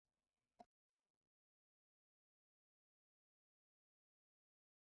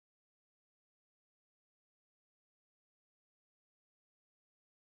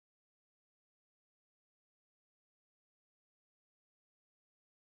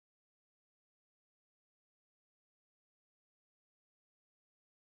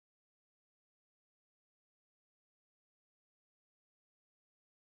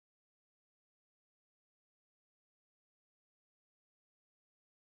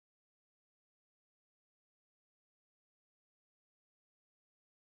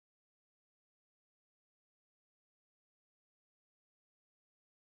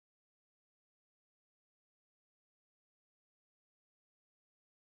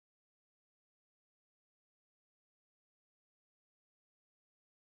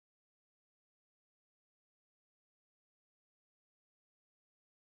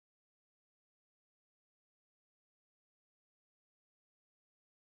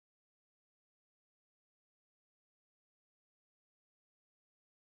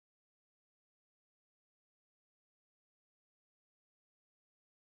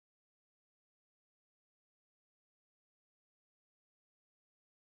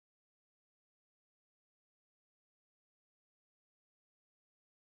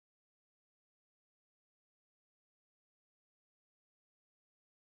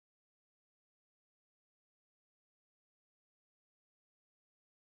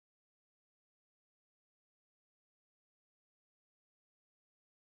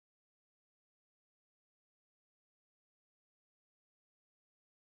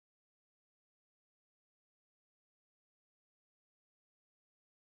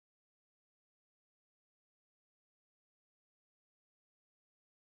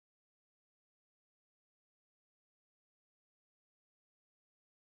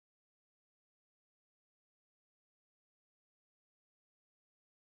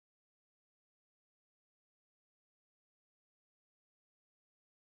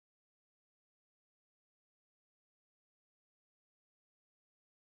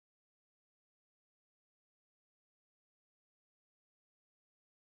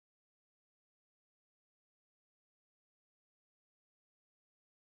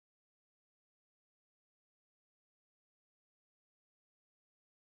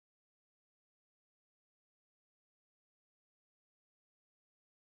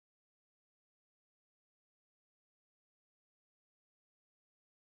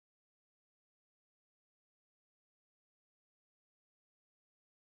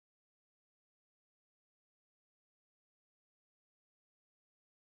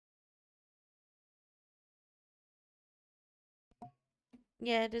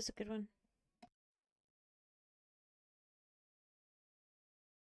Yeah, it is a good one.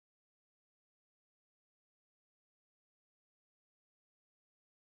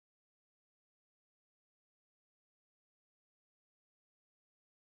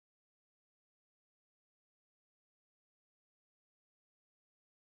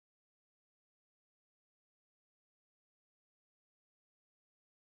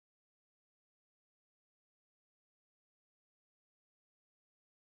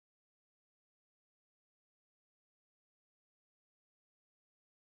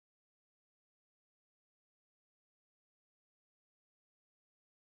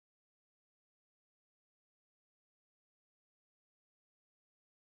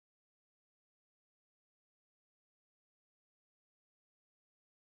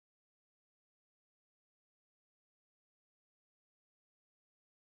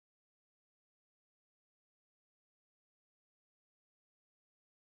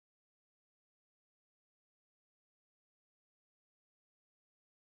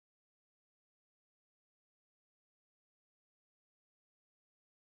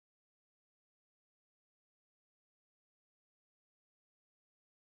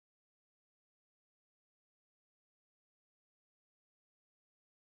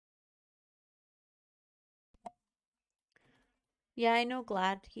 Yeah, I know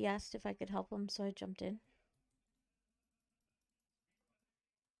Glad. He asked if I could help him, so I jumped in.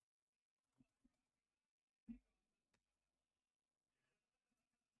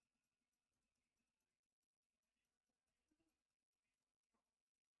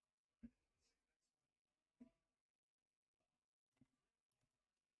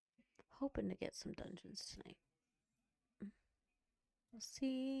 Hoping to get some dungeons tonight. We'll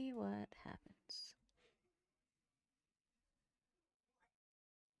see what happens.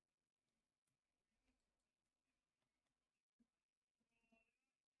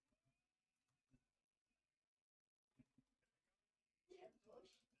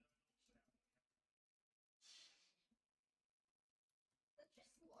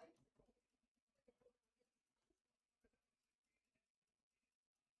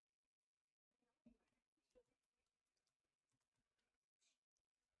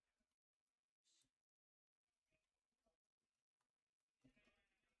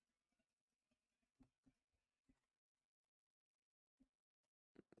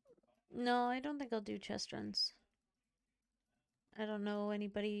 No, I don't think I'll do chest runs. I don't know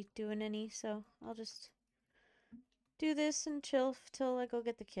anybody doing any, so I'll just do this and chill till I go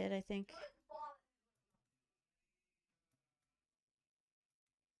get the kid, I think.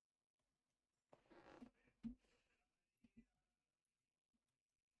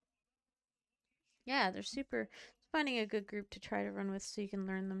 Yeah, they're super. Finding a good group to try to run with so you can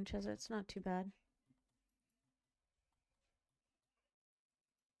learn them, Cheza. It's not too bad.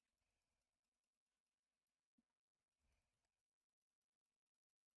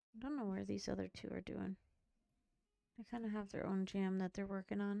 I don't know where these other two are doing. They kind of have their own jam that they're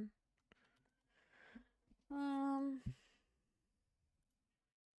working on.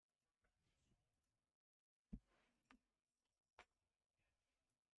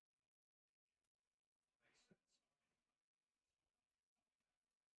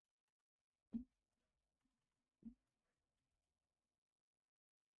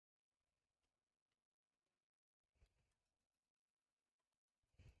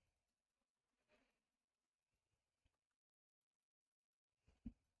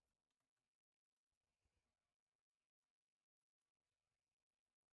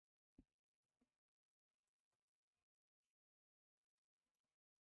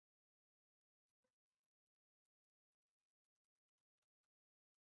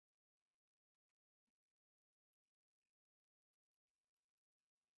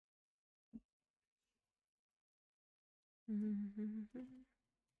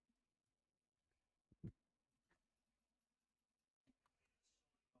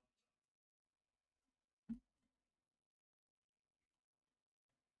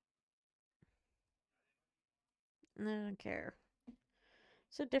 I don't care.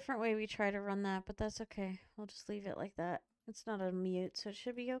 It's a different way we try to run that, but that's okay. We'll just leave it like that. It's not a mute, so it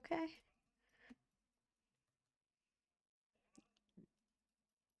should be okay.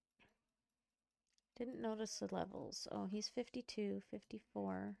 Didn't notice the levels. Oh, he's 52,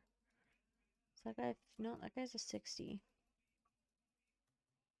 54. Is that guy? No, that guy's a 60.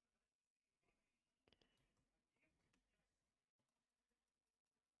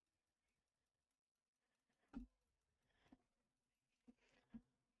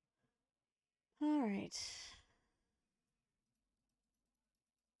 All right.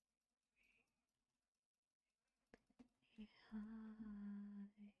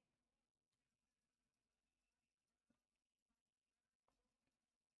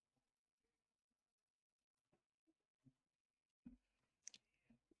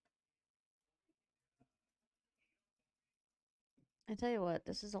 I tell you what,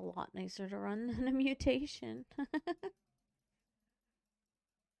 this is a lot nicer to run than a mutation.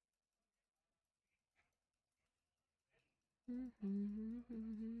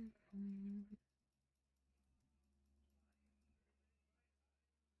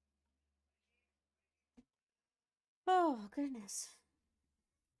 Oh, goodness.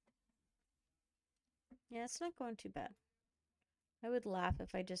 Yeah, it's not going too bad. I would laugh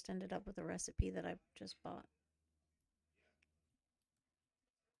if I just ended up with a recipe that I just bought.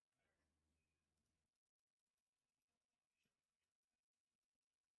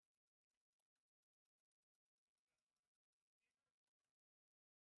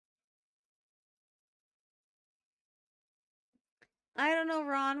 I don't know,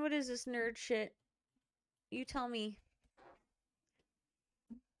 Ron. What is this nerd shit? You tell me.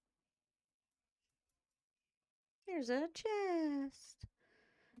 Here's a chest.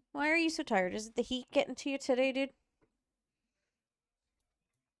 Why are you so tired? Is it the heat getting to you today, dude?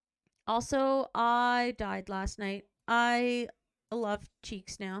 Also, I died last night. I love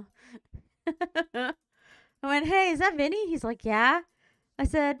Cheeks now. I went, hey, is that Vinny? He's like, yeah. I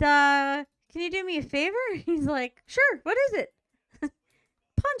said, can you do me a favor? He's like, sure, what is it?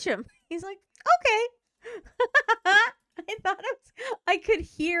 Punch him. He's like, okay. I thought it was, I could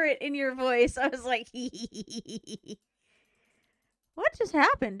hear it in your voice. I was like, what just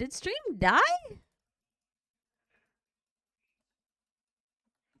happened? Did stream die?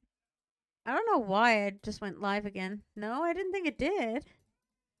 I don't know why I just went live again. No, I didn't think it did.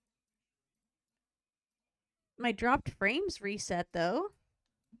 My dropped frames reset, though.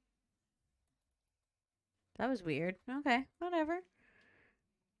 That was weird. Okay, whatever.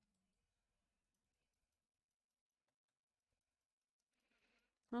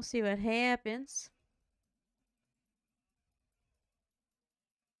 We'll see what happens.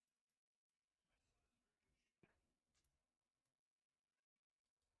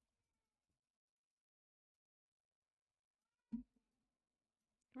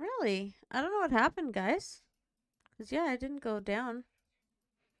 Really? I don't know what happened, guys. Because, yeah, I didn't go down.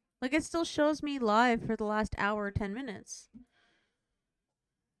 Like, it still shows me live for the last hour, 10 minutes.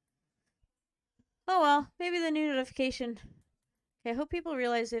 Oh, well. Maybe the new notification. Okay, I hope people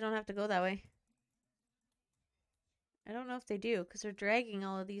realize they don't have to go that way. I don't know if they do, because they're dragging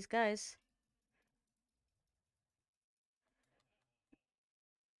all of these guys.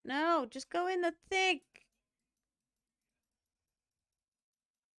 No, just go in the thick.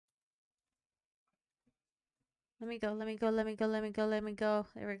 Let me go, let me go, let me go, let me go, let me go.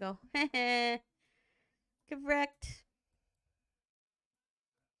 There we go. Correct.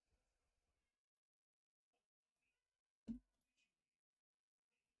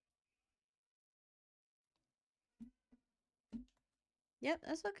 Yep,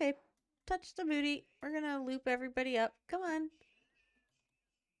 that's okay. Touch the booty. We're gonna loop everybody up. Come on.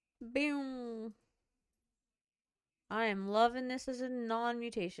 Boom. I am loving this as a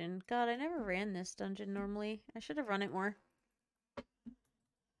non-mutation. God, I never ran this dungeon normally. I should have run it more.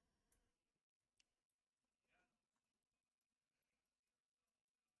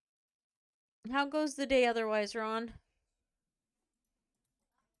 How goes the day otherwise, Ron?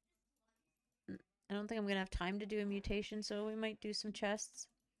 I don't think I'm gonna have time to do a mutation, so we might do some chests.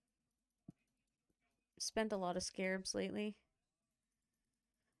 Spent a lot of scarabs lately.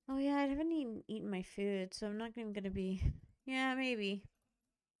 Oh yeah, I haven't eaten my food, so I'm not even gonna be... Yeah, maybe.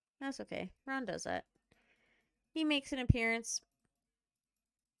 That's okay. Ron does that. He makes an appearance.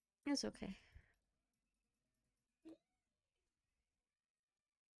 It's okay.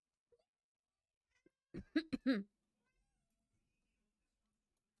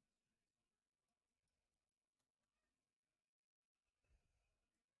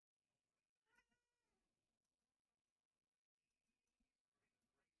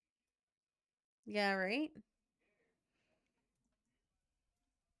 Yeah, right?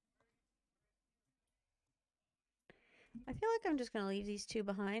 I feel like I'm just gonna leave these two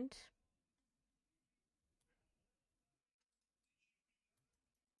behind.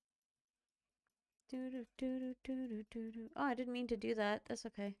 Oh, I didn't mean to do that. That's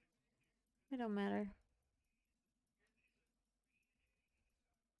okay. It don't matter.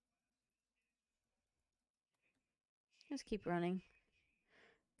 Just keep running.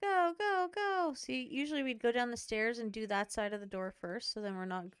 Go, go, go! See, usually we'd go down the stairs and do that side of the door first, so then we're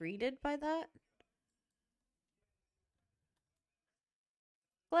not greeted by that.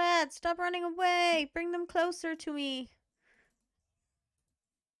 Glad, stop running away! Bring them closer to me!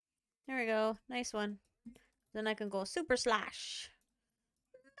 There we go. Nice one. Then I can go super slash.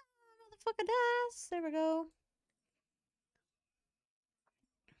 Motherfucker dies. There we go.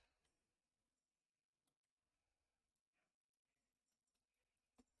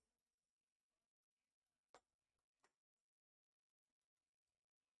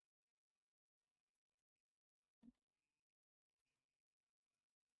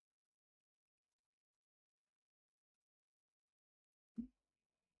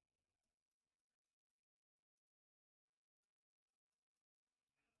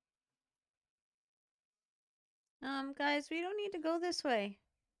 Guys, we don't need to go this way.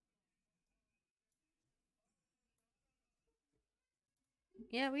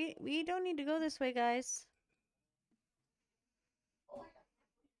 Yeah, we don't need to go this way, guys.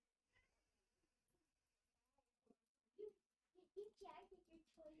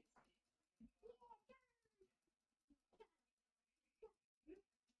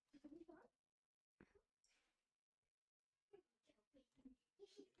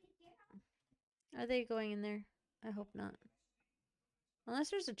 Are they going in there? I hope not. Unless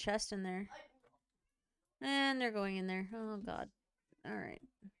there's a chest in there. And they're going in there. Oh, God. Alright.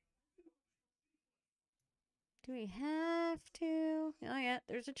 Do we have to? Oh, yeah,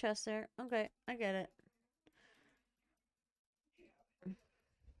 there's a chest there. Okay, I get it.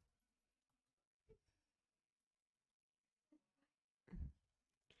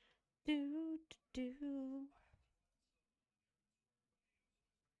 Do, do, do.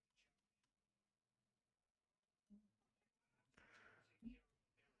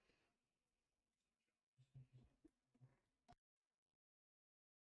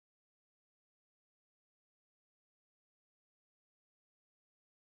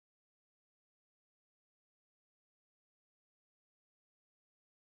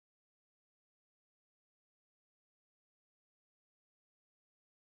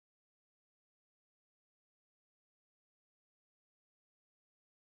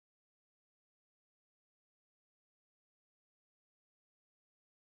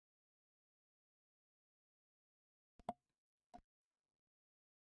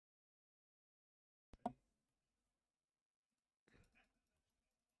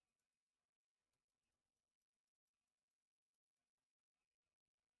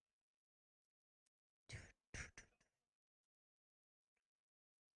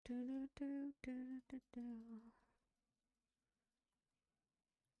 Do, do, do, do, do, do.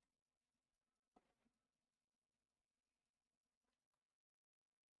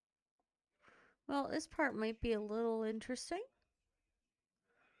 Well, this part might be a little interesting.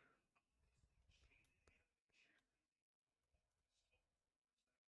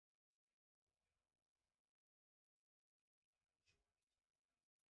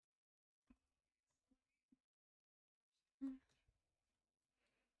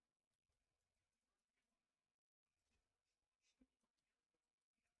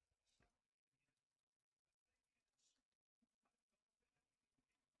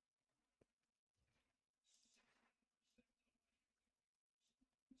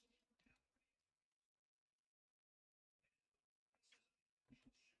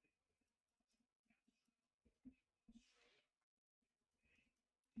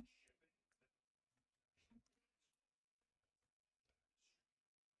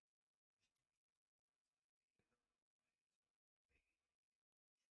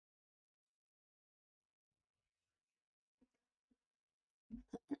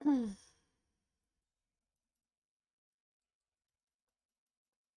 Is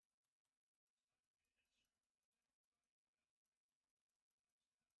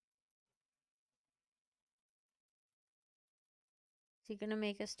he gonna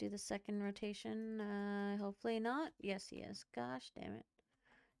make us do the second rotation? Hopefully not. Yes, he is. Gosh damn it.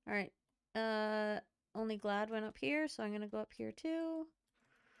 Alright. Only Glad went up here, so I'm gonna go up here too.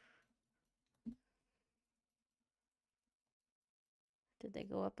 Did they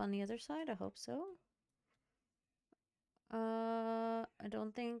go up on the other side? I hope so. I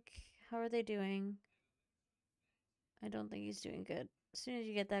don't think... How are they doing? I don't think he's doing good. As soon as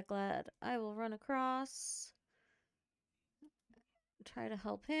you get that Glad, I will run across. Try to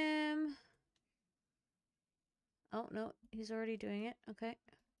help him. Oh, no. He's already doing it. Okay.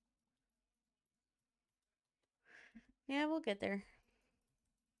 Yeah, we'll get there.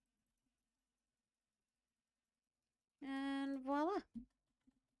 And voila.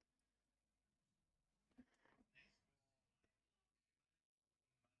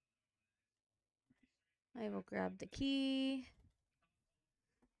 I will grab the key.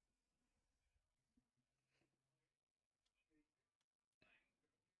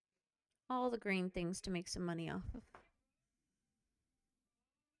 All the green things to make some money off of.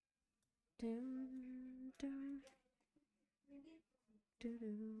 Dun, dun, dun,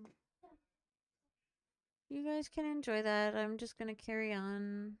 dun. You guys can enjoy that. I'm just gonna carry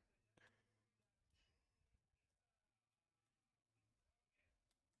on.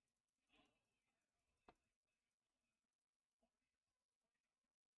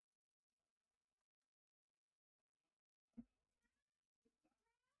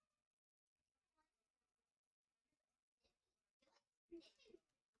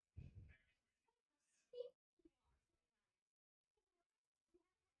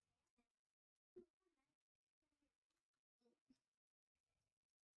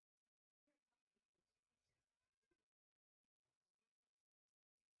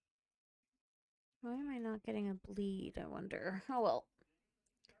 Why am I not getting a bleed, I wonder? Oh well.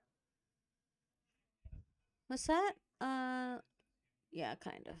 What's that? Yeah,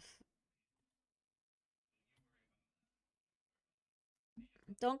 kind of.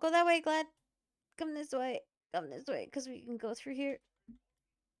 Don't go that way, Glad. Come this way. Come this way, because we can go through here.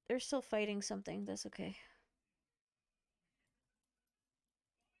 They're still fighting something. That's okay.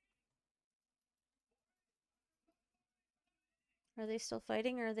 Are they still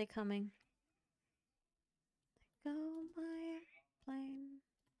fighting or are they coming? Go my airplane.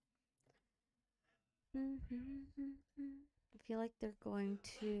 I feel like they're going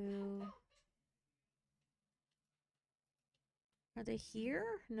to... Are they here?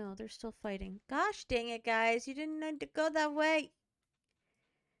 No, they're still fighting. Gosh dang it, guys. You didn't need to go that way.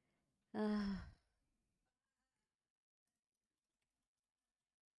 Okay,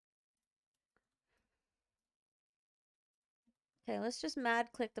 let's just mad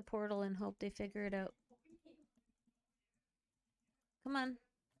click the portal and hope they figure it out. Come on.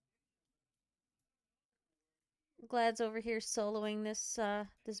 Glad's over here soloing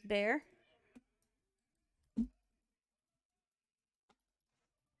this bear.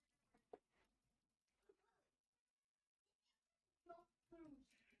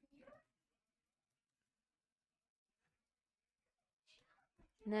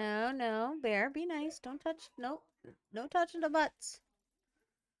 No, no, bear, be nice. Don't touch. Nope. No touching the butts.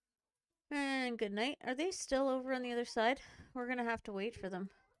 And good night. Are they still over on the other side? We're gonna have to wait for them.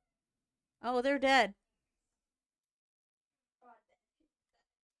 Oh, they're dead.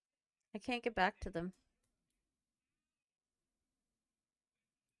 I can't get back to them.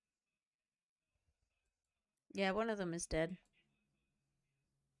 Yeah, one of them is dead.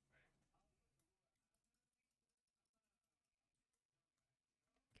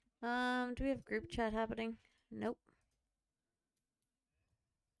 Do we have group chat happening? Nope.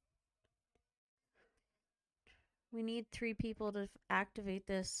 We need 3 people to activate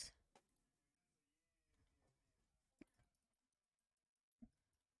this.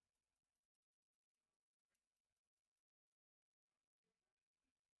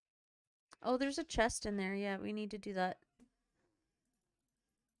 Oh, there's a chest in there. Yeah, we need to do that.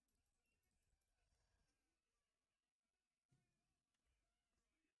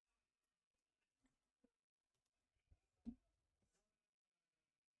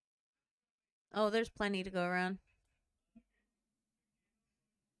 Oh, there's plenty to go around.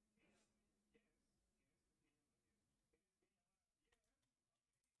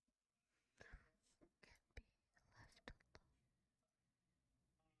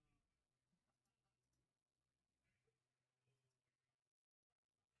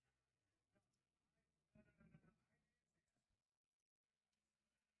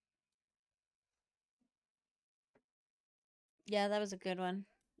 Yeah, that was a good one.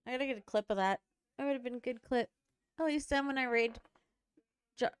 I gotta get a clip of that. That would have been a good clip. At least then when I raid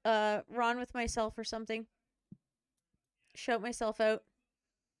Ron with myself or something. Shout myself out.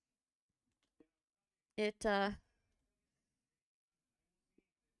 It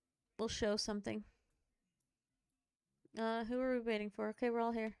will show something. Who are we waiting for? Okay, we're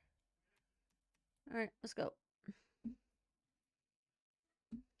all here. Alright, let's go.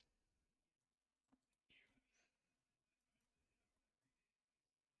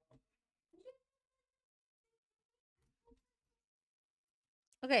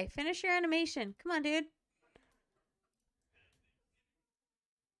 Okay, finish your animation. Come on, dude.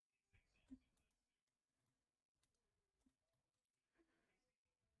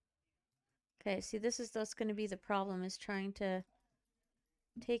 Okay, see, this is what's going to be the problem, is trying to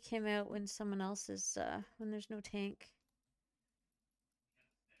take him out when someone else is, when there's no tank.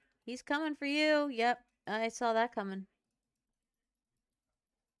 He's coming for you. Yep, I saw that coming.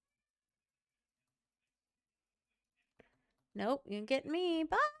 Nope, you can get me.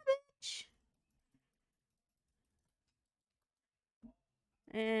 Bye, bitch.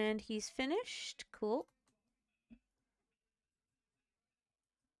 And he's finished. Cool.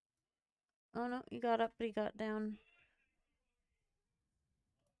 Oh no, he got up, but he got down.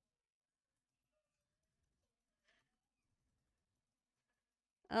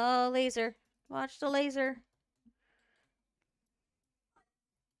 Oh, laser. Watch the laser.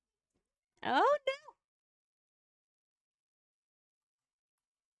 Oh no.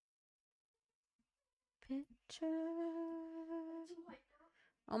 Picture.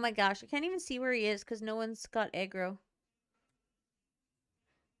 Oh my gosh, I can't even see where he is because no one's got aggro.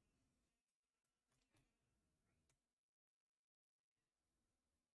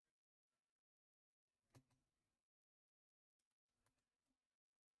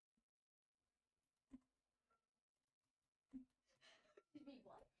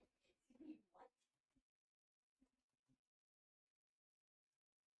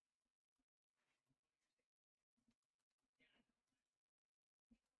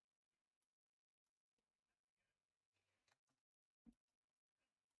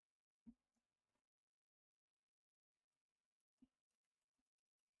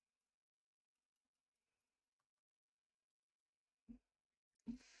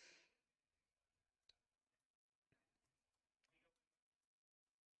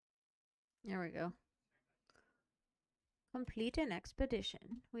 There we go. Complete an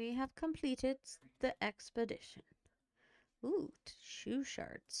expedition. We have completed the expedition. Ooh, shoe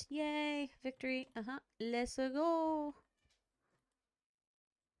shards. Yay, victory. Let's go.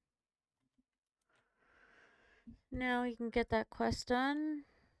 Now we can get that quest done.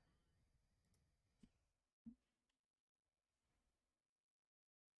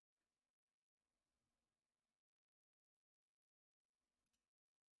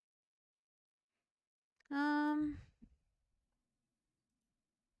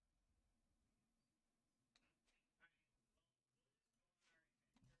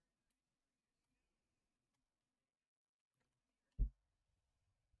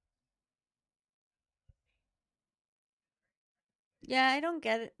 Yeah, I don't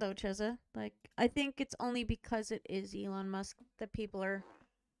get it though, Cheza. Like, I think it's only because it is Elon Musk that people are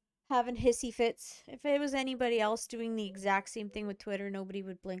having hissy fits. If it was anybody else doing the exact same thing with Twitter, nobody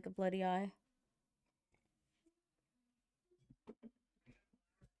would blink a bloody eye.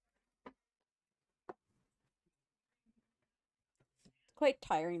 It's quite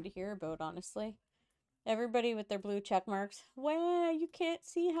tiring to hear about, honestly. Everybody with their blue check marks. Wow, you can't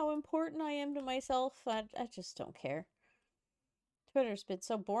see how important I am to myself. I just don't care. Twitter's been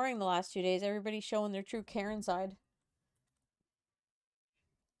so boring the last 2 days. Everybody's showing their true Karen side.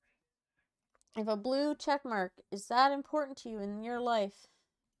 If a blue check mark is that important to you in your life,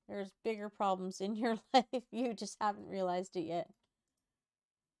 there's bigger problems in your life. You just haven't realized it yet.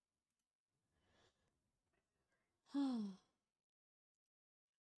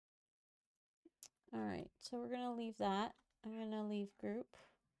 Alright, so we're going to leave that. I'm going to leave group.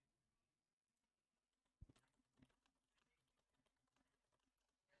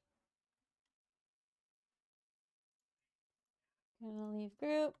 I'm going to leave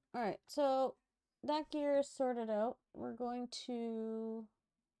group. Alright, so that gear is sorted out. We're going to...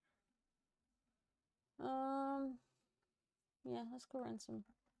 yeah, let's go run some...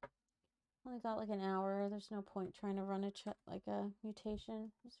 Only got like an hour. There's no point trying to run a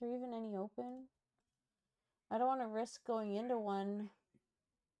mutation. Is there even any open? I don't want to risk going into one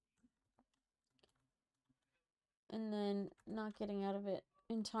and then not getting out of it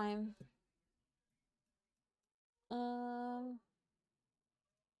in time.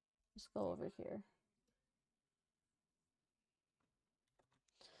 Let's go over here.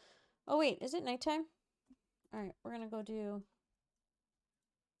 Oh wait, is it nighttime? Alright, we're gonna go do...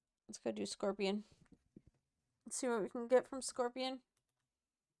 Let's go do Scorpion. Let's see what we can get from Scorpion.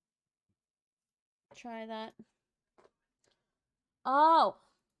 Try that. Oh!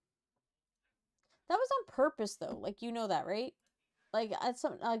 That was on purpose though. Like, you know that, right? Like,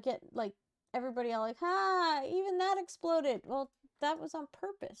 I get, like, everybody all like, ha! Even that exploded! Well, that was on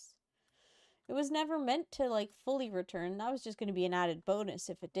purpose. It was never meant to, like, fully return. That was just going to be an added bonus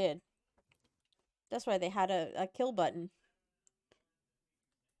if it did. That's why they had a kill button.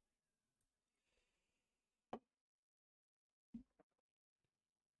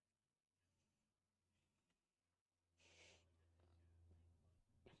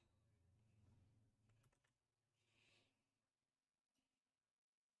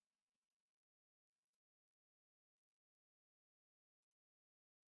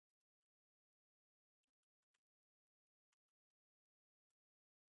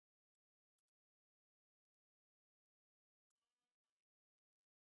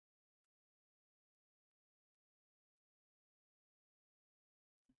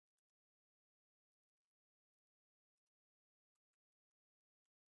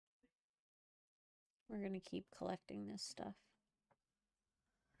 We're going to keep collecting this stuff.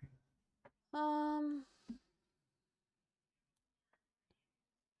 Not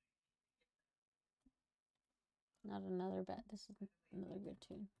another bet. This is another good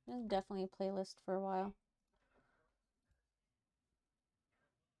tune. This is definitely a playlist for a while.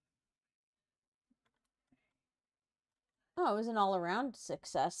 Oh, it was an all-around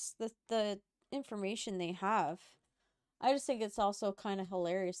success. The information they have. I just think it's also kind of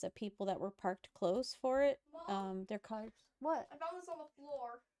hilarious that people that were parked close for it, Mom, their cars. What? I found this on the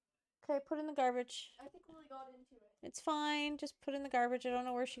floor. Okay, put it in the garbage. I think Lily got into it. It's fine. Just put it in the garbage. I don't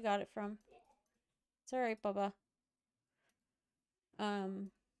know where she got it from. It's alright, Bubba.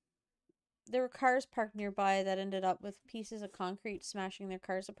 There were cars parked nearby that ended up with pieces of concrete smashing their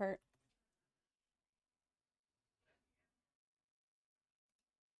cars apart.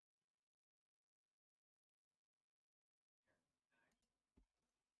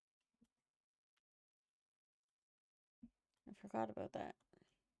 I forgot about that.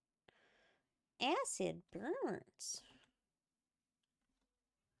 Acid burns.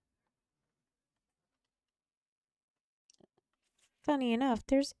 Funny enough,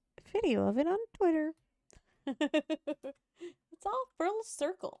 there's video of it on Twitter. It's all full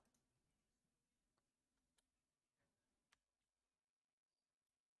circle.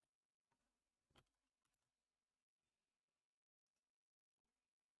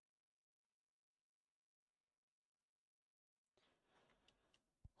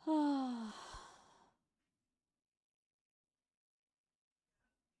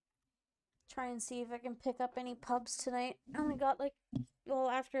 Try and see if I can pick up any pubs tonight. I only got like, well,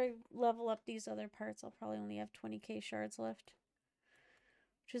 after I level up these other parts, I'll probably only have 20k shards left,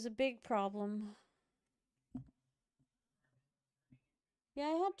 which is a big problem. Yeah,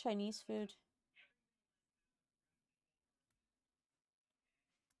 I had Chinese food.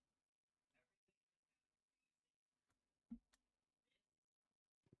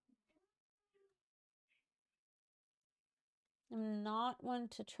 I'm not one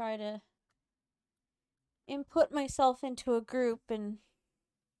to try to input myself into a group and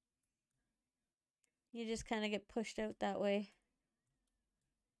you just kind of get pushed out that way.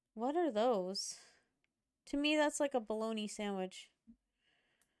 What are those? To me, that's like a bologna sandwich.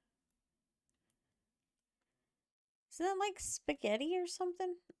 Isn't that like spaghetti or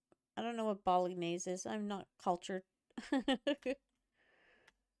something? I don't know what bolognese is. I'm not cultured.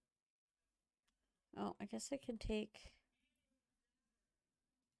 Oh, I guess I can take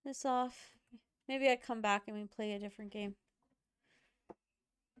this off. Maybe I come back and we play a different game.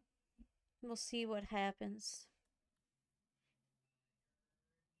 We'll see what happens.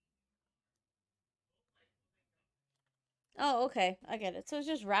 Oh, okay. I get it. So it's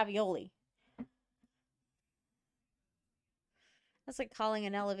just ravioli. That's like calling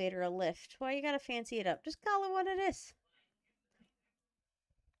an elevator a lift. Why you gotta fancy it up? Just call it what it is.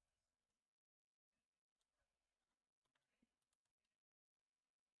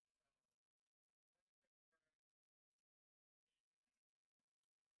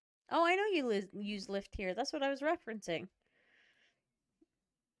 Oh, I know you use lift here. That's what I was referencing.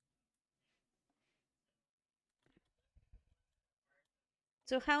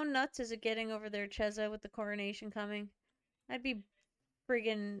 So how nuts is it getting over there, Cheza, with the coronation coming? I'd be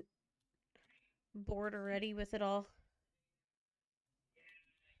friggin' bored already with it all.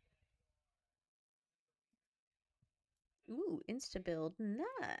 Ooh, insta-build.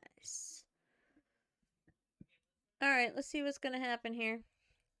 Nice. Alright, let's see what's gonna happen here.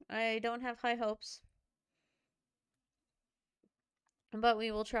 I don't have high hopes. But we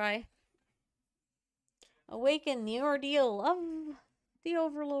will try. Awaken the ordeal of the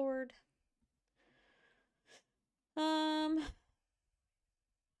Overlord.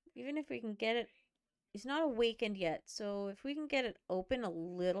 Even if we can get it, he's not awakened yet. So if we can get it open a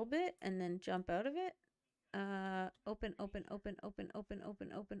little bit and then jump out of it, open, open, open, open, open,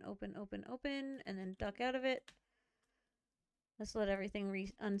 open, open, open, open, open, and then duck out of it. Let's let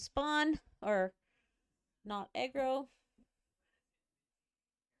everything unspawn or not aggro.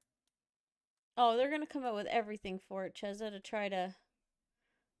 Oh, they're gonna come out with everything for it, Cheza, to try to.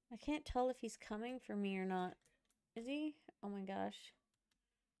 I can't tell if he's coming for me or not. Is he? Oh my gosh.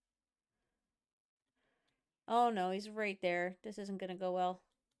 Oh no, he's right there. This isn't gonna go well.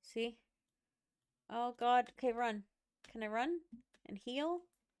 See? Oh god. Okay, run. Can I run? And heal?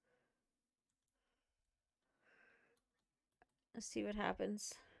 Let's see what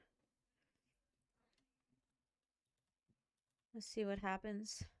happens. Let's see what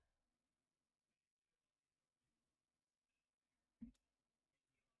happens.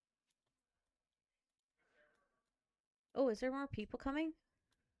 Oh, is there more people coming?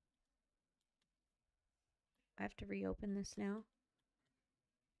 I have to reopen this now.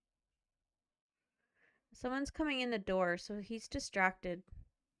 Someone's coming in the door, so he's distracted.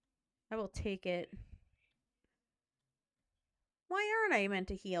 I will take it. Why aren't I meant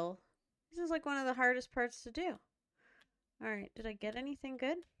to heal? This is like one of the hardest parts to do. Alright, did I get anything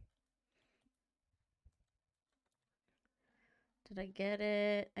good? Did I get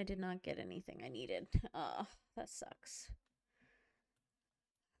it? I did not get anything I needed. Oh, that sucks.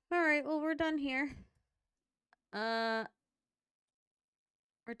 Alright, well, we're done here.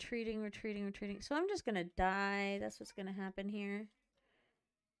 Retreating, retreating, retreating. So I'm just gonna die. That's what's gonna happen here.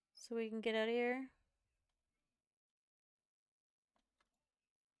 So we can get out of here.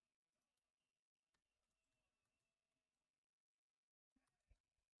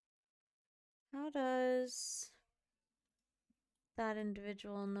 How does that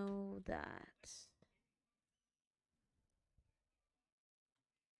individual know that?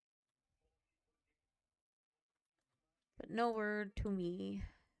 But no word to me.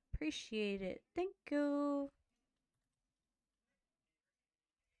 Appreciate it. Thank you.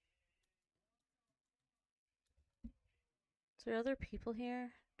 Is there other people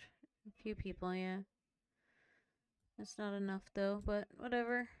here? A few people, yeah. That's not enough though, but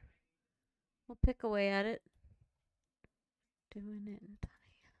whatever. We'll pick away at it. Doing it in tiny.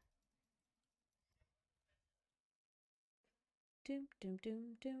 Doom, doom,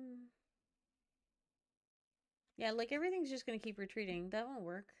 doom, doom. Yeah, like everything's just gonna keep retreating. That won't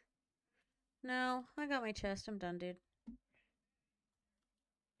work. No, I got my chest. I'm done, dude.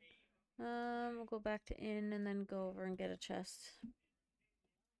 We'll go back to inn and then go over and get a chest.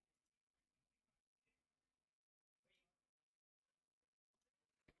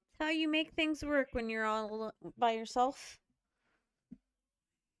 It's how you make things work when you're all by yourself.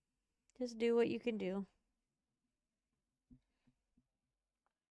 Just do what you can do.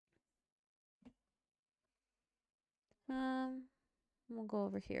 We'll go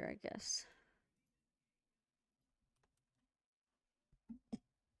over here, I guess.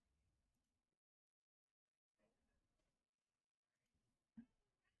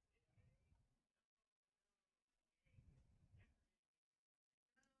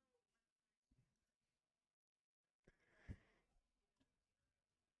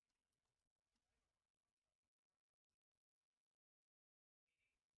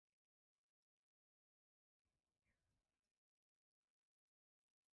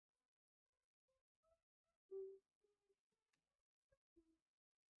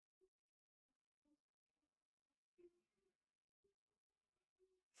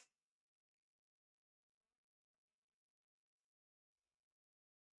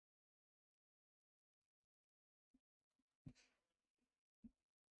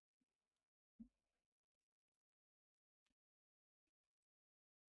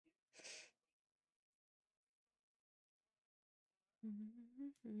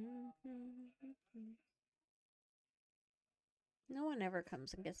 No one ever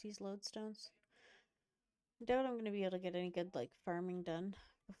comes and gets these lodestones. I doubt I'm going to be able to get any good, like, farming done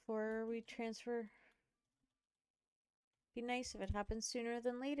before we transfer. Be nice if it happens sooner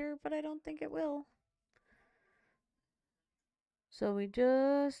than later, but I don't think it will. So we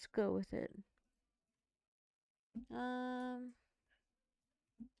just go with it.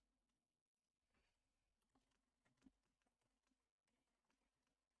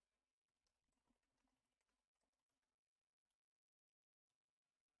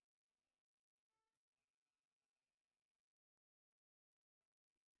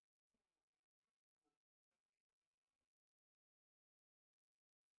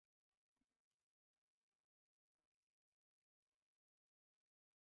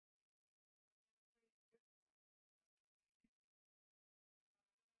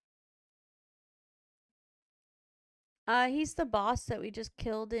 He's the boss that we just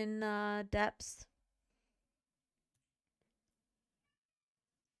killed in Depths.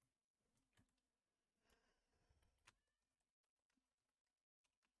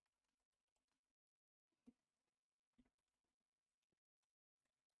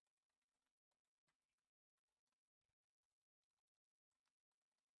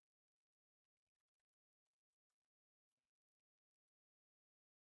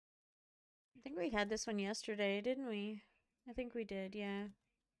 I think we had this one yesterday, didn't we? I think we did, yeah.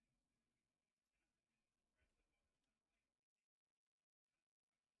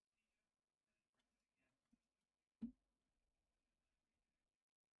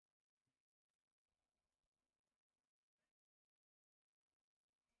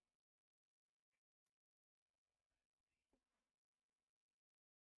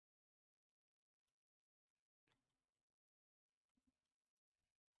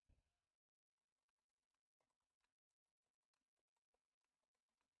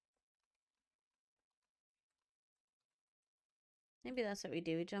 Maybe that's what we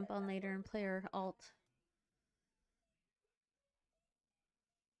do. We jump on later and play our alt.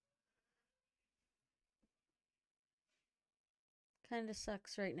 Kinda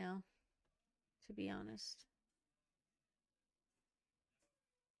sucks right now, to be honest.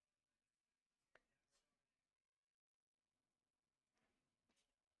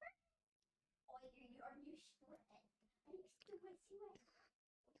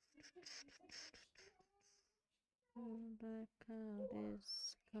 The cloud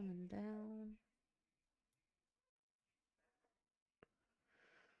is coming down.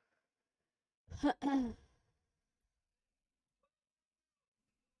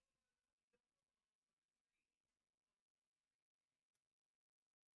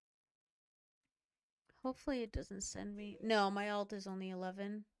 Hopefully it doesn't send me. No, my alt is only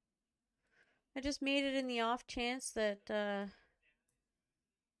 11. I just made it in the off chance that,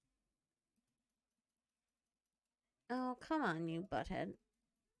 Oh, come on, you butthead.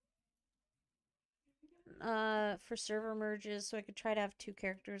 for server merges so I could try to have 2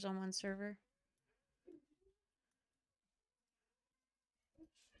 characters on one server.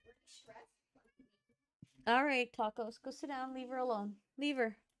 Alright, Tacos, go sit down. Leave her alone. Leave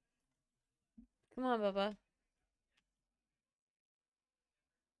her. Come on, Bubba.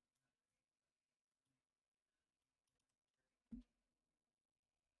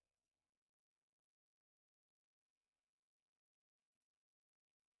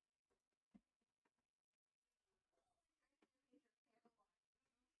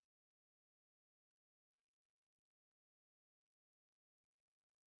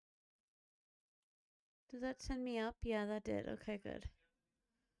 Did that send me up? Yeah, that did. Okay, good.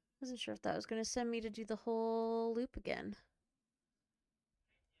 Wasn't sure if that was going to send me to do the whole loop again.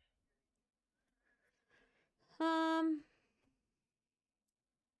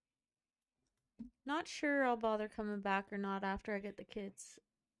 Not sure I'll bother coming back or not after I get the kids.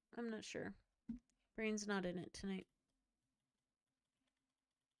 I'm not sure. Brain's not in it tonight.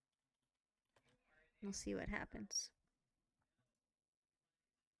 We'll see what happens.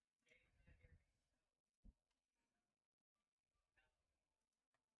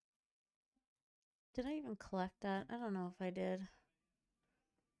 Did I even collect that? I don't know if I did.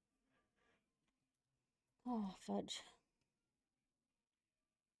 Oh, fudge.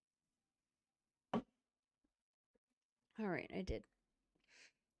 Alright, I did.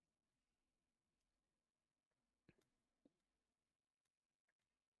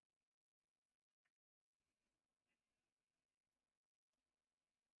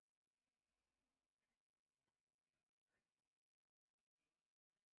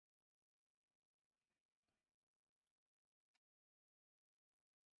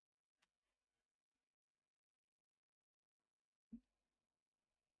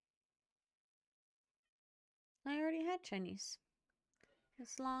 I already had Chinese.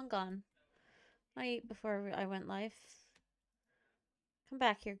 It's long gone. I ate before I went live. Come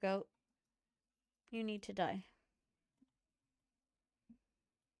back here, goat. You need to die.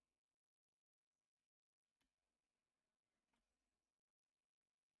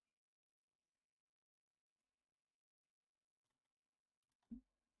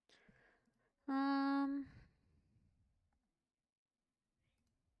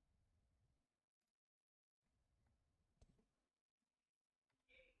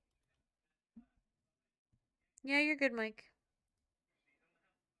 Yeah, you're good, Mike.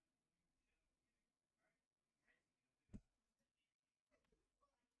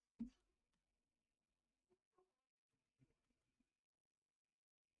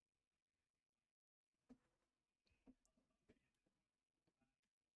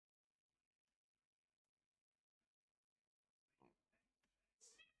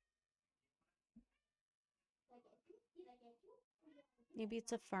 Maybe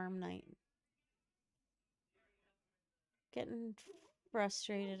it's a farm night. Getting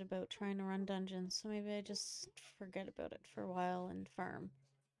frustrated about trying to run dungeons, so maybe I just forget about it for a while and farm.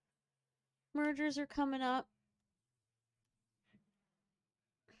 Mergers are coming up.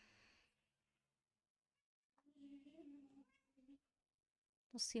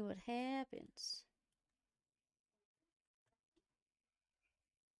 We'll see what happens.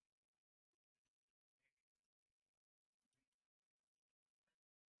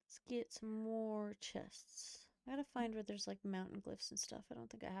 Let's get some more chests. I gotta find where there's like mountain glyphs and stuff. I don't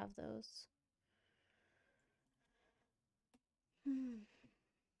think I have those.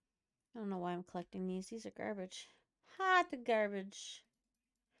 I don't know why I'm collecting these. These are garbage. Hot garbage.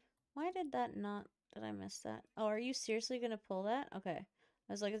 Why did that not... Did I miss that? Oh, are you seriously gonna pull that? Okay.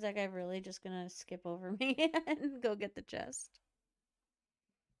 I was like, is that guy really just gonna skip over me and go get the chest?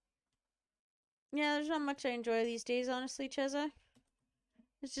 Yeah, there's not much I enjoy these days, honestly, Cheza.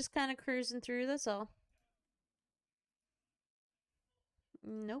 It's just kind of cruising through, that's all.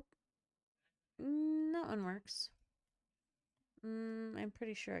 Nope. That one works. I'm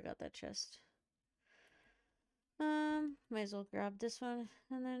pretty sure I got that chest. Might as well grab this one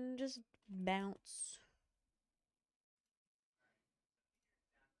and then just bounce.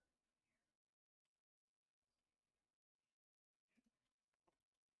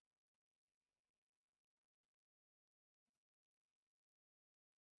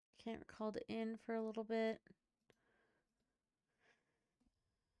 Can't recall the inn for a little bit.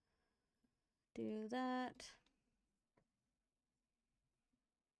 Do that.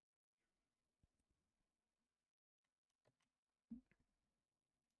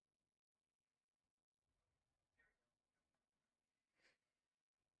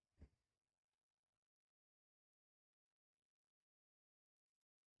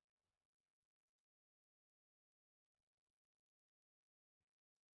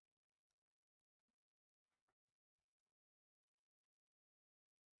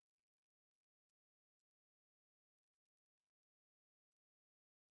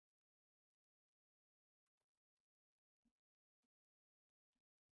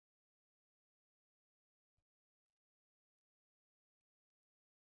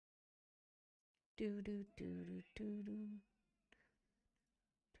 Do do do do do do.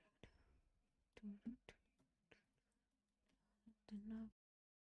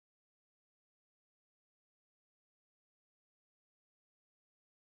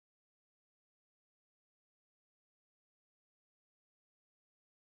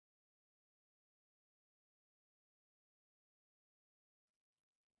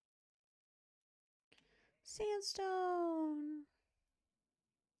 Sandstone.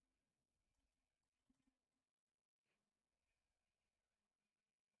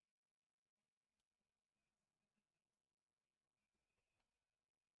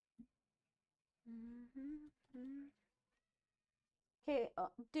 Okay,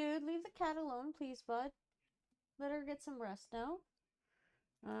 dude, leave the cat alone, please, bud. Let her get some rest now.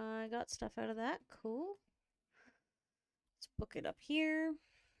 I got stuff out of that. Cool. Let's book it up here.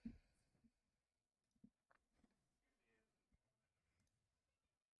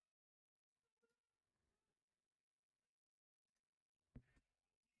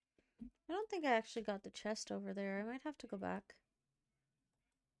 I don't think I actually got the chest over there. I might have to go back.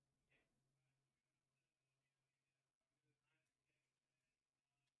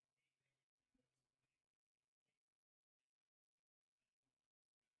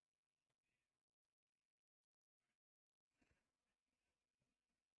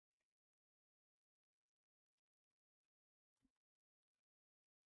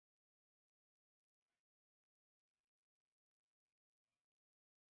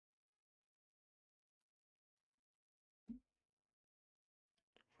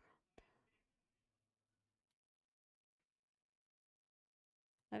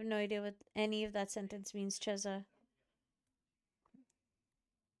 I have no idea what any of that sentence means, Cheza.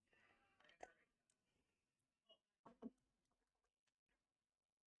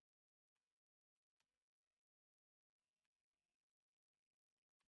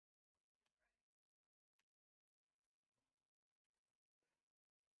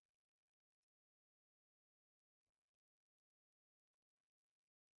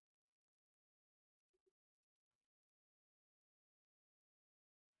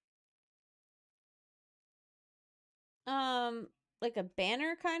 Like a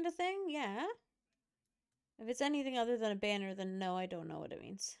banner kind of thing? Yeah. If it's anything other than a banner, then no, I don't know what it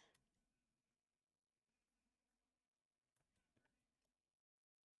means.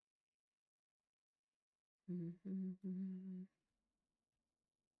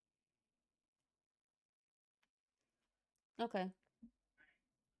 Okay.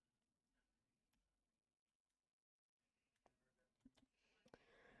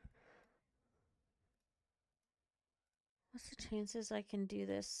 What's the chances I can do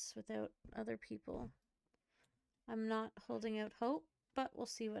this without other people? I'm not holding out hope, but we'll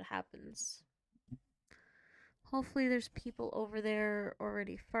see what happens. Hopefully there's people over there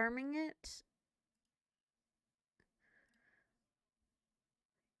already farming it.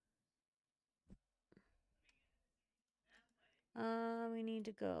 We need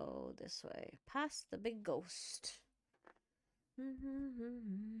to go this way, past the big ghost.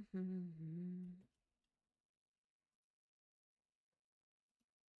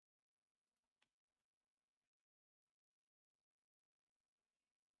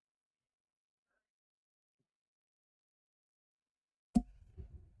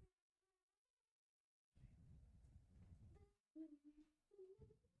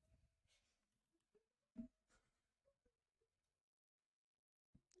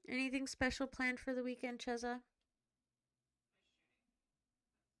 Anything special planned for the weekend, Cheza?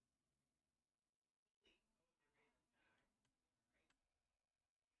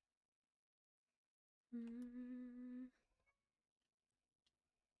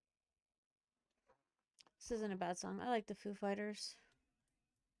 This isn't a bad song. I like the Foo Fighters.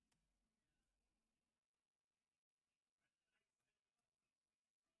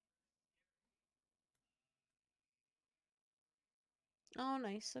 Oh,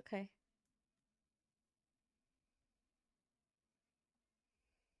 nice. Okay.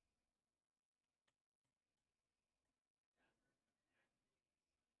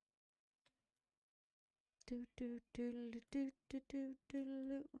 Do do do do do do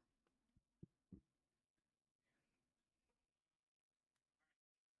do.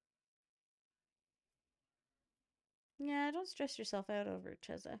 Yeah, don't stress yourself out over it,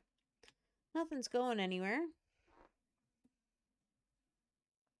 Cheza. Nothing's going anywhere.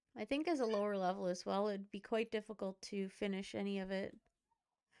 I think as a lower level as well, it'd be quite difficult to finish any of it.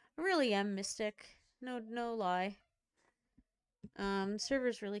 I really am Mystic. No lie.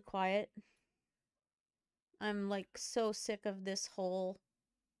 Server's really quiet. I'm like so sick of this whole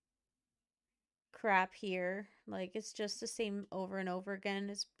crap here. Like it's just the same over and over again.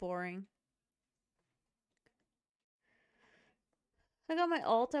 It's boring. I got my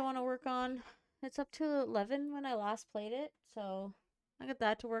alt I want to work on. It's up to 11 when I last played it, so I got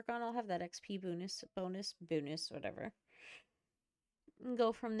that to work on. I'll have that XP bonus, whatever, and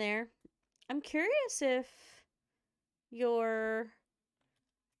go from there. I'm curious if your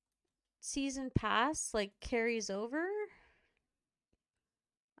season pass like carries over.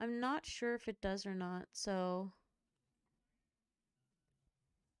 I'm not sure if it does or not, so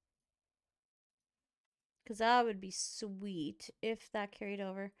because that would be sweet if that carried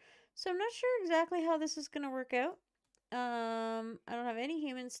over. So I'm not sure exactly how this is gonna work out. I don't have any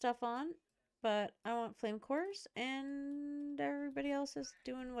human stuff on, but I want flame cores, and everybody else is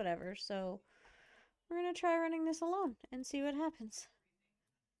doing whatever. So we're gonna try running this alone and see what happens.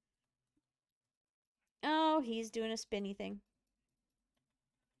 Oh, he's doing a spinny thing.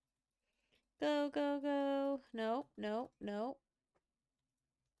 Go, go, go. No, no, no.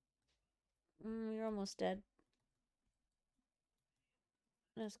 You're almost dead.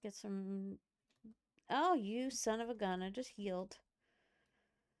 Let's get some. Oh, you son of a gun. I just healed.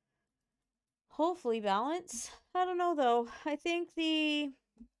 Hopefully balance. I don't know though. I think the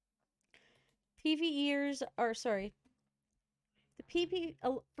PvEers are sorry. The PvP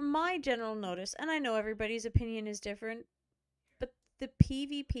from my general notice, and I know everybody's opinion is different, but the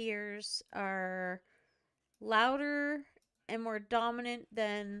PvPers are louder and more dominant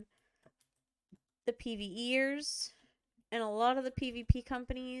than the PvEers, and a lot of the PvP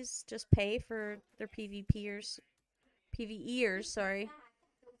companies just pay for their PvEers, sorry,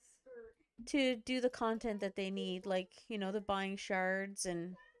 to do the content that they need, like, you know, the buying shards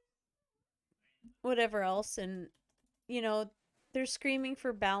and whatever else, and, you know, they're screaming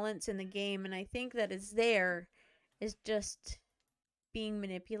for balance in the game, and I think that is just being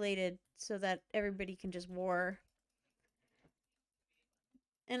manipulated so that everybody can just war.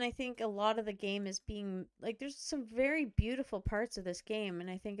 And I think a lot of the game is being like there's some very beautiful parts of this game, and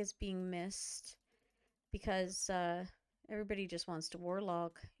I think it's being missed because everybody just wants to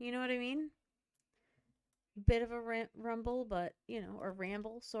warlog. You know what I mean? Bit of a rumble, but you know, or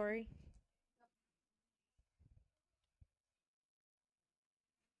ramble. Sorry.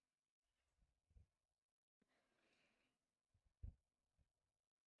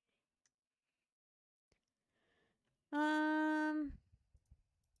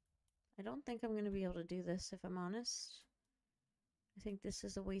 I don't think I'm gonna be able to do this if I'm honest. I think this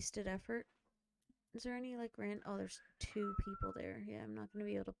is a wasted effort. Is there any like oh, there's 2 people there. Yeah, I'm not gonna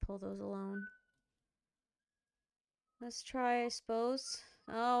be able to pull those alone. Let's try, I suppose.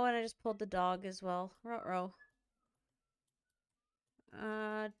 Oh, and I just pulled the dog as well. Ruh-roh.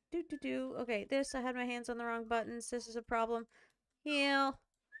 Do. Okay, this, I had my hands on the wrong buttons. This is a problem. Heal.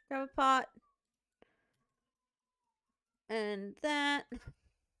 Grab a pot. And that.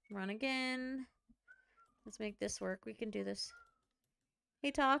 Run again. Let's make this work. We can do this. Hey,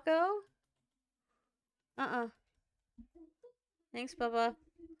 Taco. Uh-uh. Thanks, Bubba.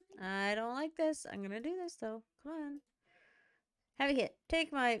 I don't like this. I'm gonna do this, though. Come on. Heavy hit.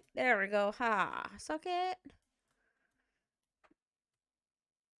 Take my... There we go. Ha. Suck it.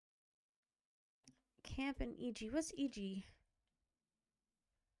 Camp and EG. What's EG?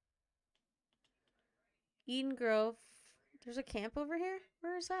 Eden Grove. There's a camp over here?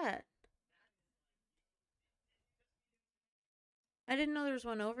 Where is that? I didn't know there was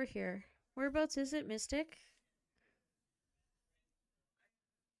one over here. Whereabouts is it, Mystic?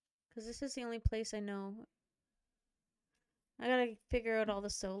 Because this is the only place I know. I gotta figure out all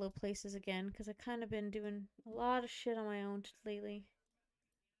the solo places again, because I've kind of been doing a lot of shit on my own lately.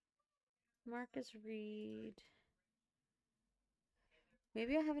 Marcus Reed.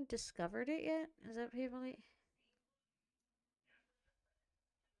 Maybe I haven't discovered it yet? Is that probably...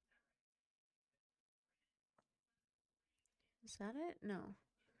 Is that it? No.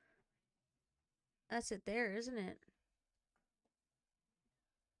 That's it there, isn't it?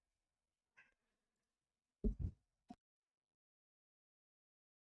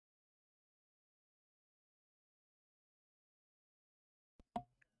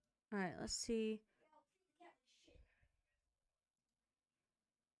 Alright, let's see.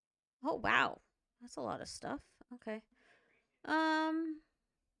 Oh, wow. That's a lot of stuff. Okay.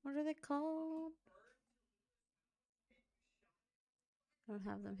 What are they called? I don't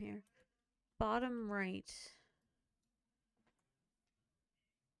have them here. Bottom right.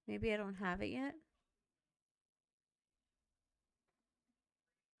 Maybe I don't have it yet.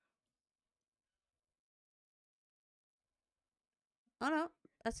 Oh no,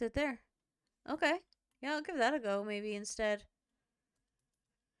 that's it there. Okay. Yeah, I'll give that a go maybe instead.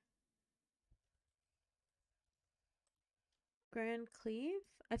 Grand Cleve?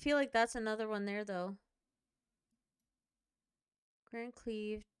 I feel like that's another one there though. Grand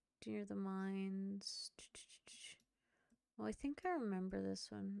Cleve, near the mines. Oh, I think I remember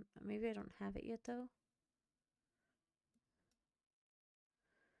this one. Maybe I don't have it yet, though.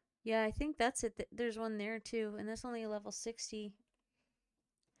 Yeah, I think that's it. There's one there, too. And that's only a level 60.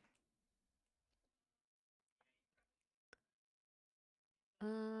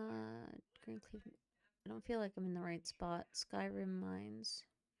 Grand Cleve. I don't feel like I'm in the right spot. Skyrim Mines.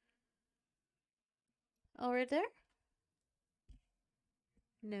 Oh, right there?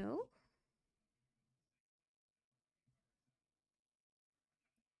 No?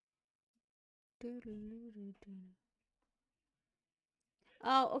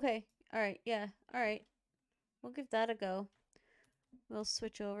 Oh, okay. Alright, yeah. Alright. We'll give that a go. We'll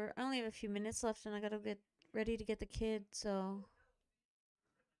switch over. I only have a few minutes left and I gotta get ready to get the kid, so.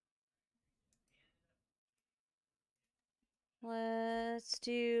 Let's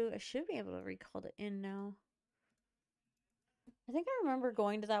do. I should be able to recall it in now. I think I remember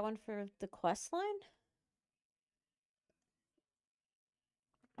going to that one for the quest line.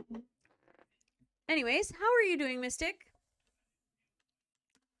 Anyways, how are you doing, Mystic?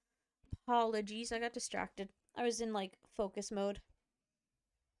 Apologies, I got distracted. I was in like focus mode.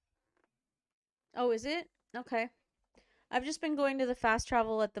 Oh, is it? Okay. I've just been going to the fast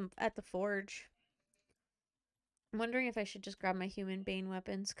travel at the forge. I'm wondering if I should just grab my human bane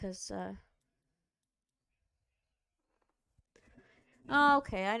weapons, cause oh,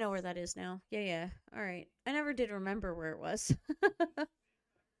 okay, I know where that is now. Yeah, yeah. All right. I never did remember where it was.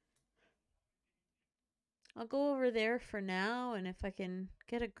 I'll go over there for now, and if I can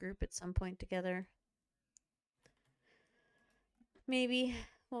get a group at some point together, maybe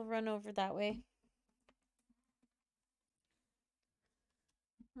we'll run over that way.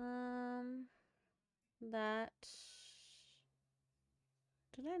 That.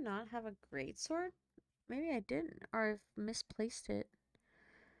 Did I not have a greatsword? Maybe I didn't, or I've misplaced it.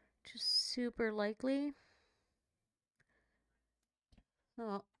 Just super likely. Oh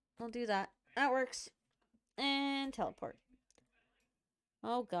well, we'll do that. That works. And teleport.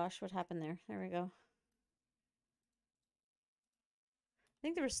 Oh gosh, what happened there? There we go. I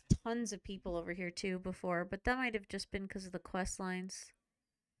think there was tons of people over here too before, but that might have just been because of the quest lines.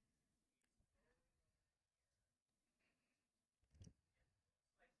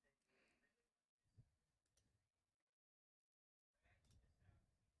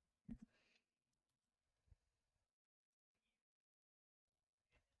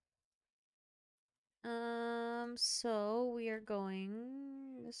 So we are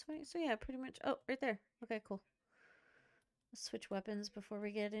going this way. So yeah, pretty much. Oh, right there. Okay, cool. Let's switch weapons before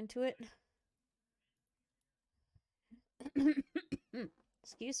we get into it.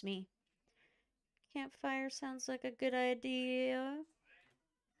 Excuse me. Campfire sounds like a good idea. I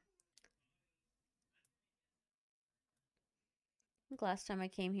think last time I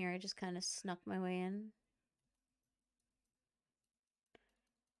came here, I just kind of snuck my way in.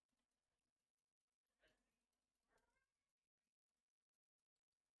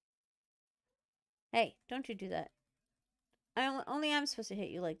 Hey, don't you do that. Only I'm supposed to hit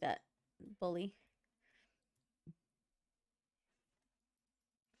you like that, bully.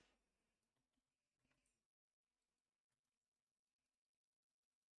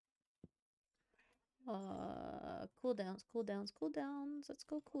 Cooldowns, cooldowns, cooldowns. Let's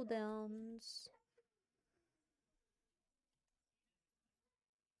go cooldowns.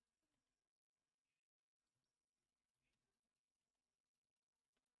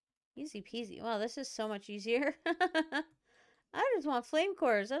 Easy peasy. Wow, this is so much easier. I just want flame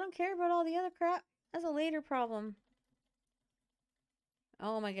cores. I don't care about all the other crap. That's a later problem.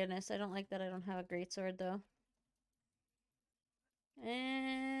 Oh my goodness, I don't like that I don't have a greatsword though.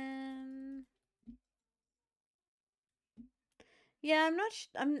 And yeah,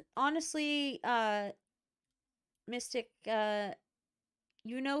 I'm honestly Mystic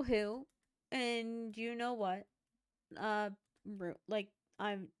you know who and you know what. Uh like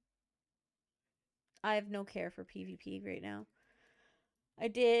I have no care for PvP right now. I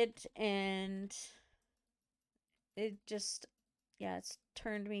did, and it just, yeah, it's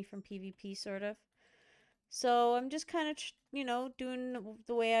turned me from PvP sort of. So I'm just kind of, doing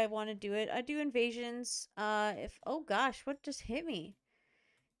the way I want to do it. I do invasions. Oh gosh, what just hit me?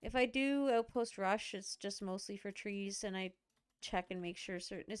 If I do outpost rush, it's just mostly for trees, and I check and make sure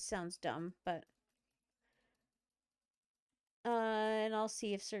certain. It sounds dumb, but and I'll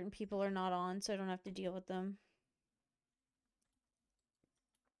see if certain people are not on, so I don't have to deal with them.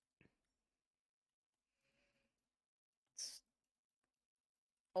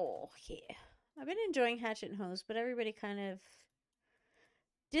 Oh yeah, I've been enjoying Hatchet and Hose, but everybody kind of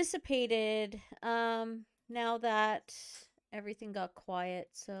dissipated now that everything got quiet,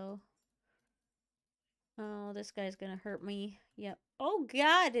 so. Oh, this guy's gonna hurt me. Yep. Oh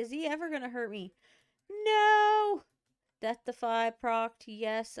god, is he ever gonna hurt me? No! Death defy procced.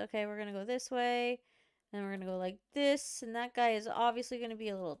 Yes. Okay, we're gonna go this way. Then we're gonna go like this. And that guy is obviously gonna be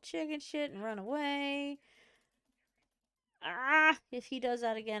a little chicken shit and run away. Ah! If he does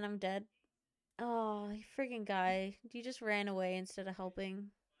that again, I'm dead. Oh, you freaking guy. You just ran away instead of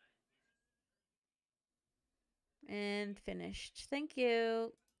helping. And finished. Thank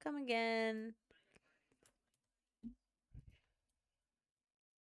you. Come again.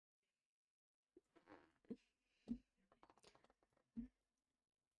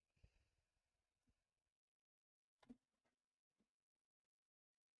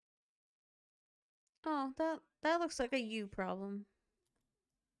 Oh, that looks like a you problem.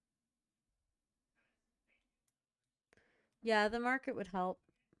 Yeah, the market would help.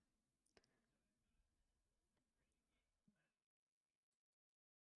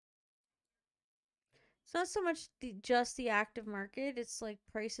 It's not so much just the active market, it's like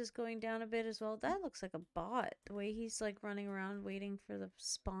prices going down a bit as well. That looks like a bot, the way he's like running around waiting for the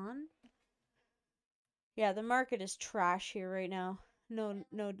spawn. Yeah, the market is trash here right now. No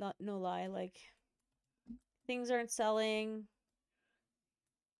lie. Like, things aren't selling.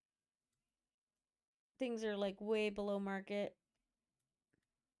 Things are like way below market.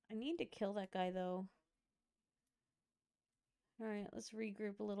 I need to kill that guy though. Alright, let's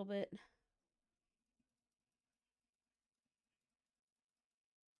regroup a little bit.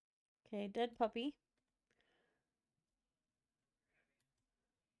 Okay, dead puppy.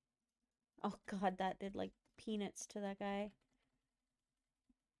 Oh god, that did like peanuts to that guy.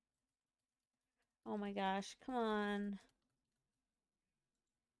 Oh my gosh, come on.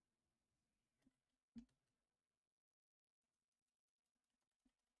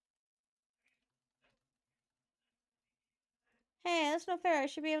 Hey, that's not fair. I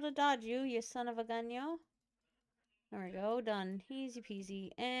should be able to dodge you, you son of a gun, yo. There we go, done. Easy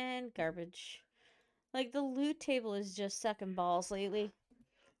peasy. And garbage. Like, the loot table is just sucking balls lately.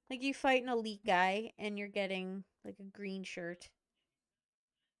 Like, you fight an elite guy, and you're getting, like, a green shirt.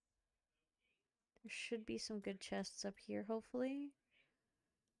 There should be some good chests up here, hopefully.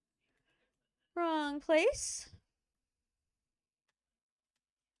 Wrong place.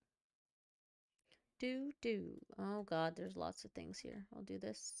 Do. Oh god, there's lots of things here. I'll do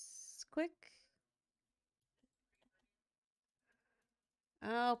this quick.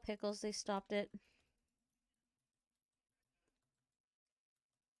 Oh, pickles, they stopped it.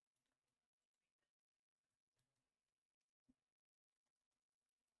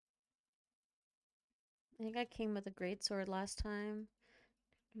 I think I came with a greatsword last time.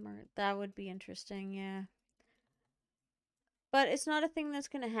 That would be interesting, yeah. But it's not a thing that's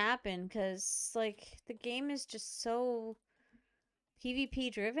gonna happen, because, like, the game is just so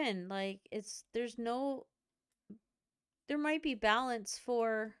PvP driven. Like, there's no, there might be balance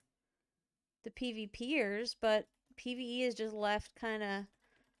for the PvPers, but PvE is just left kind of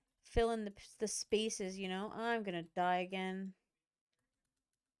filling the spaces, you know? I'm gonna die again.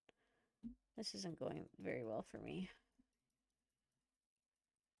 This isn't going very well for me.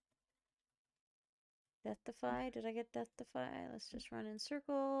 Death Defy? Did I get Death Defy? Let's just run in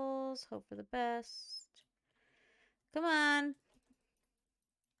circles, hope for the best. Come on!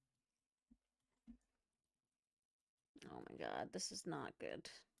 Oh my god, this is not good.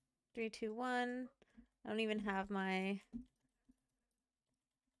 3, 2, 1. I don't even have my...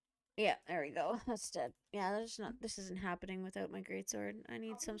 Yeah, there we go. That's dead. Yeah, that's not... This isn't happening without my greatsword. I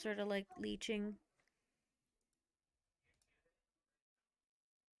need some sort of, like, leeching.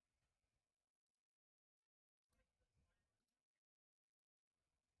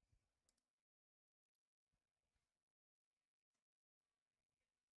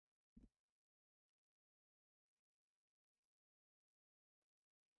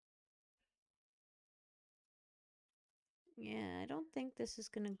 Yeah, I don't think this is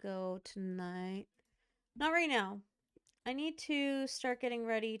gonna go tonight. Not right now. I need to start getting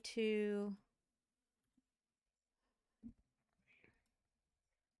ready to...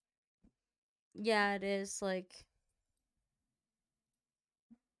 Yeah, it is, like...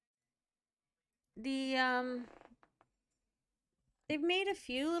 They've made a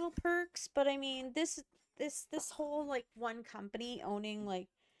few little perks, but I mean, this whole, like, one company owning, like...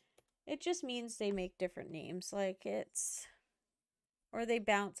 It just means they make different names. Like, it's... Or they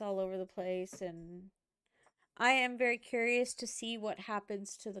bounce all over the place, and... I am very curious to see what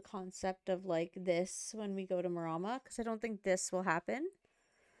happens to the concept of, like, this when we go to Marama, because I don't think this will happen.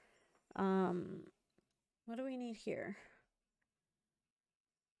 What do we need here?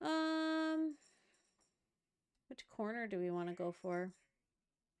 Um, Which corner do we want to go for?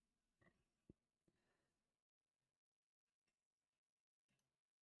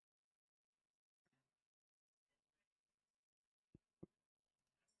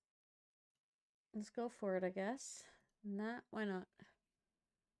 Let's go for it, I guess. Not, why not?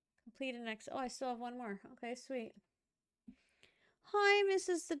 Complete an X. Oh, I still have one more. Okay, sweet. Hi,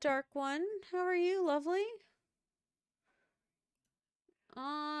 Mrs. the Dark One. How are you, lovely?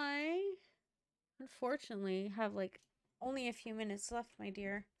 I, unfortunately, have like only a few minutes left, my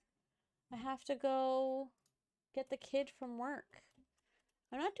dear. I have to go get the kid from work.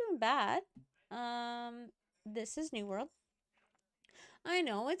 I'm not doing bad. This is New World. I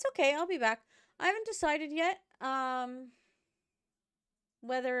know, it's okay. I'll be back. I haven't decided yet.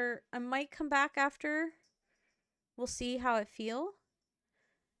 Whether I might come back after. We'll see how I feel.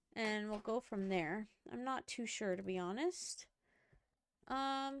 And we'll go from there. I'm not too sure, to be honest.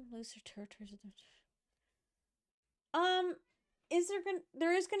 Looser territories.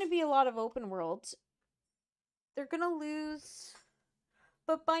 There is gonna be a lot of open worlds. They're gonna lose,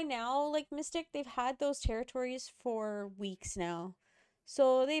 but by now, like Mystic, they've had those territories for weeks now.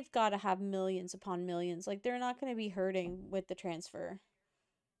 So they've got to have millions upon millions. Like, they're not going to be hurting with the transfer.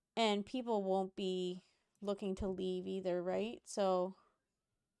 And people won't be looking to leave either, right? So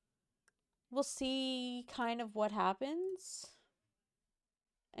we'll see kind of what happens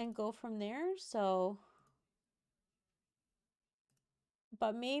and go from there. So,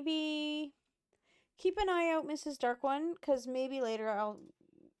 but maybe keep an eye out, Mrs. Dark One, because maybe later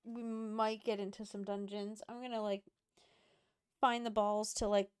we might get into some dungeons. I'm gonna like find the balls to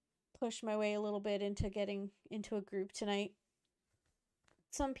like push my way a little bit into getting into a group tonight.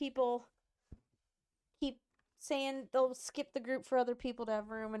 Some people keep saying they'll skip the group for other people to have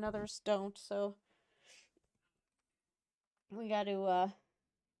room and others don't, so we got to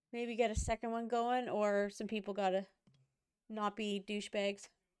maybe get a second one going, or some people got to not be douchebags.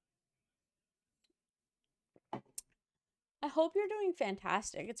 I hope you're doing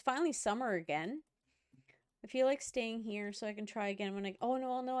fantastic. It's finally summer again. I feel like staying here so I can try again when I... Oh,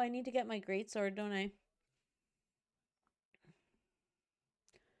 no, I need to get my greatsword, don't I?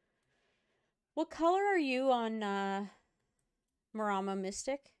 What color are you on Marama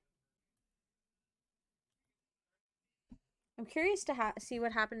Mystic? I'm curious to see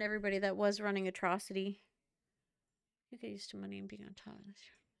what happened to everybody that was running Atrocity. You get used to money and being on top.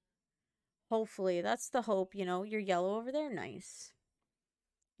 Hopefully. That's the hope, you know. You're yellow over there? Nice.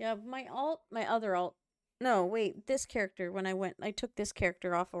 Yeah, my other alt. No, wait, this character, when I took this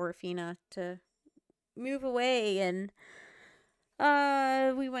character off Orofena to move away, and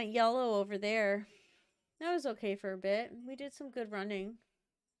we went yellow over there. That was okay for a bit. We did some good running.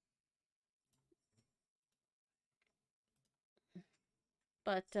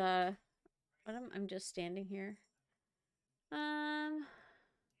 But I'm just standing here.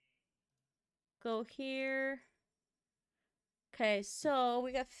 Go here. Okay, so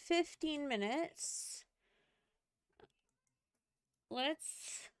we got 15 minutes.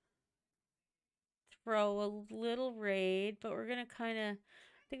 Let's throw a little raid, but we're gonna kind of... I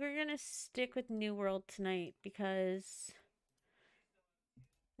think we're gonna stick with New World tonight because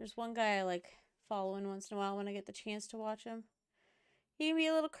there's one guy I like following once in a while when I get the chance to watch him. He can be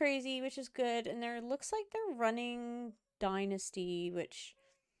a little crazy, which is good, and there looks like they're running Dynasty, which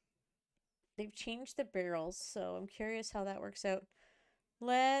they've changed the barrels, so I'm curious how that works out.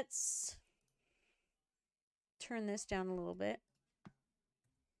 Let's turn this down a little bit.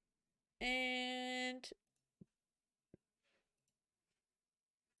 And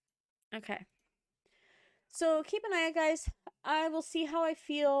okay. So keep an eye out, guys. I will see how I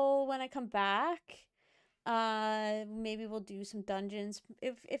feel when I come back. Maybe we'll do some dungeons.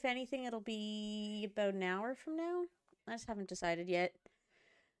 If anything, it'll be about an hour from now. I just haven't decided yet.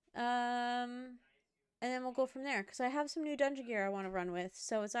 And then we'll go from there, because I have some new dungeon gear I want to run with.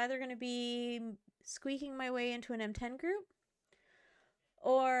 So it's either going to be squeaking my way into an M10 group,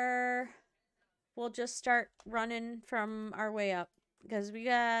 or we'll just start running from our way up, because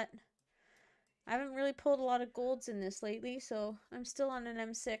I haven't really pulled a lot of golds in this lately, so I'm still on an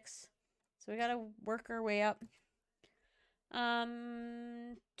M6. So we gotta work our way up.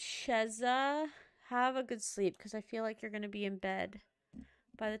 Cheza, have a good sleep, because I feel like you're gonna be in bed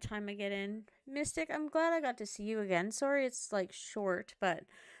by the time I get in. Mystic, I'm glad I got to see you again. Sorry it's like short, but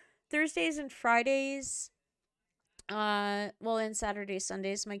Thursdays and Fridays, well, and Saturdays,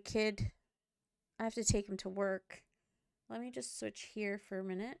 Sundays, my kid, I have to take him to work. Let me just switch here for a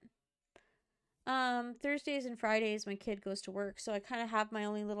minute. Thursdays and Fridays, my kid goes to work, so I kind of have my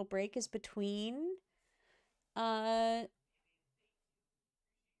only little break is between. Did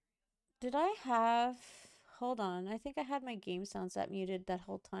I have... hold on. I think I had my game sound set muted that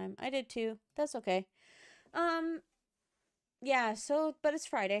whole time. I did too. That's okay. Yeah, so, but it's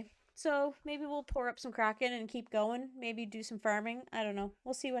Friday. So maybe we'll pour up some Kraken and keep going. Maybe do some farming. I don't know.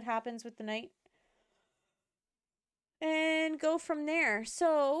 We'll see what happens with the night. And go from there.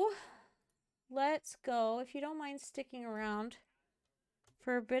 So let's go. If you don't mind sticking around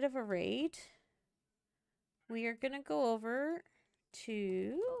for a bit of a raid, we are going to go over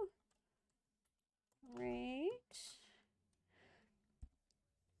to raid.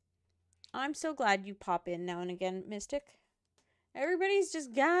 I'm so glad you pop in now and again, Mystic. Everybody's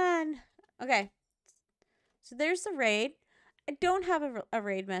just gone. Okay. So there's the raid. I don't have a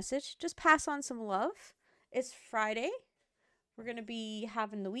raid message. Just pass on some love. It's Friday. We're going to be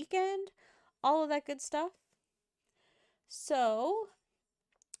having the weekend. All of that good stuff. So,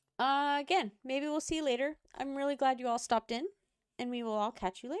 again, maybe we'll see you later. I'm really glad you all stopped in. And we will all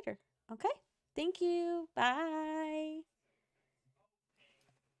catch you later. Okay? Thank you. Bye.